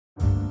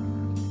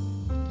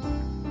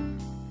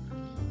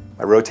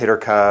a rotator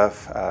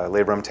cuff,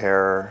 labrum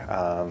tear,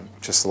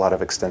 just a lot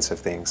of extensive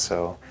things.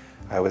 So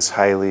I was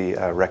highly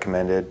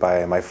recommended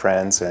by my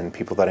friends and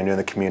people that I knew in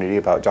the community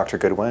about Dr.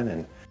 Goodwin,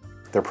 and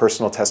their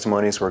personal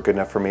testimonies were good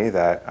enough for me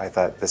that I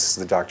thought this is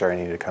the doctor I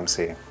needed to come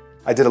see.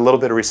 I did a little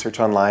bit of research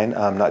online,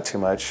 not too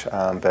much,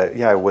 but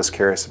yeah, I was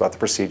curious about the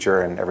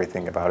procedure and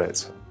everything about it.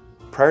 So,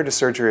 prior to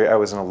surgery, I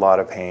was in a lot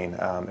of pain.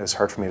 It was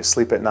hard for me to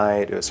sleep at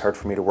night, it was hard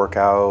for me to work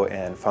out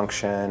and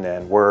function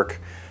and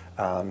work.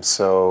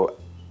 So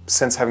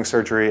since having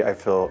surgery, I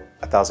feel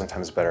 1,000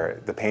 times better.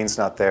 The pain's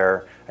not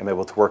there, I'm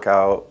able to work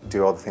out,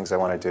 do all the things I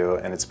want to do,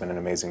 and it's been an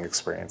amazing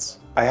experience.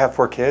 I have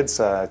 4 kids,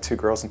 2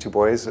 girls and 2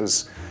 boys. It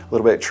was a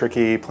little bit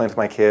tricky playing with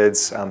my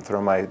kids,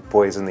 throwing my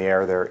boys in the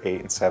air. They're 8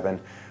 and 7.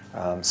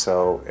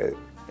 So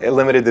it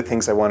limited the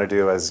things I want to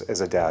do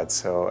as a dad.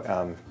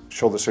 So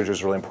shoulder surgery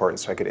is really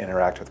important so I could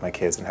interact with my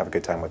kids and have a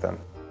good time with them.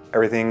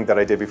 Everything that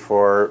I did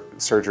before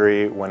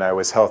surgery, when I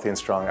was healthy and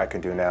strong, I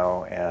can do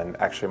now, and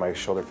actually my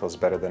shoulder feels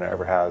better than it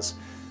ever has.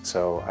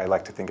 So I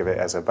like to think of it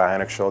as a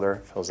bionic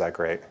shoulder. It feels that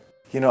great.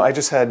 You know, I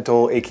just had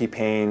dull achy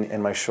pain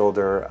in my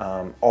shoulder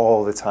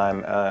all the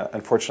time.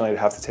 Unfortunately,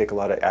 I'd have to take a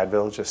lot of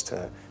Advil just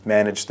to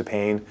manage the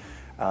pain.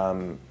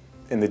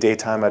 In the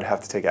daytime, I'd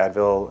have to take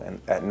Advil,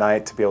 and at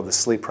night, to be able to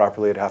sleep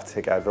properly, I'd have to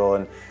take Advil,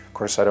 and of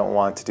course I don't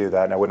want to do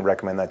that, and I wouldn't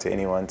recommend that to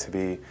anyone, to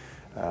be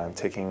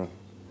taking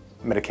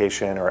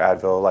medication or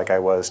Advil like I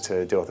was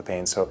to deal with the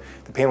pain. So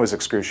the pain was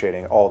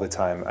excruciating all the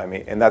time. I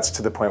mean, and that's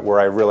to the point where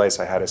I realized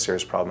I had a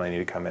serious problem. I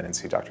needed to come in and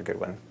see Dr.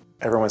 Goodwin.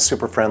 Everyone's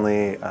super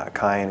friendly,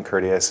 kind,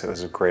 courteous. It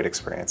was a great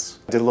experience.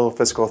 I did a little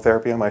physical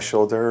therapy on my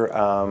shoulder.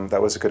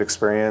 That was a good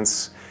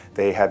experience.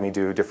 They had me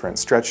do different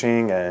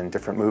stretching and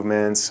different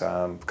movements,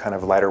 kind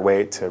of lighter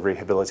weight to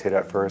rehabilitate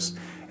at first.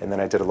 And then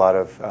I did a lot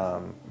of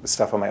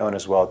stuff on my own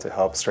as well to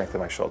help strengthen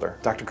my shoulder.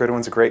 Dr.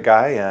 Goodwin's a great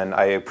guy, and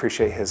I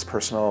appreciate his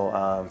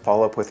personal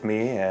follow-up with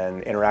me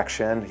and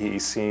interaction. He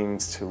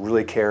seems to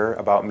really care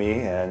about me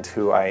and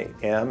who I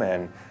am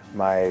and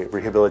my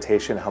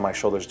rehabilitation, how my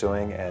shoulder's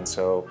doing. And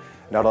so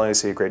not only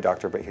is he a great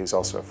doctor, but he's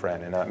also a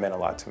friend, and that meant a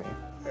lot to me.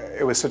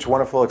 It was such a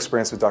wonderful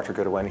experience with Dr.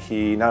 Goodwin.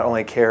 He not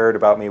only cared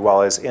about me while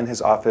I was in his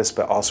office,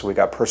 but also we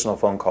got personal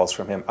phone calls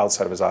from him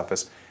outside of his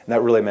office. And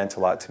that really meant a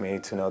lot to me,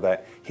 to know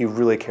that he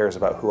really cares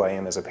about who I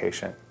am as a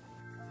patient.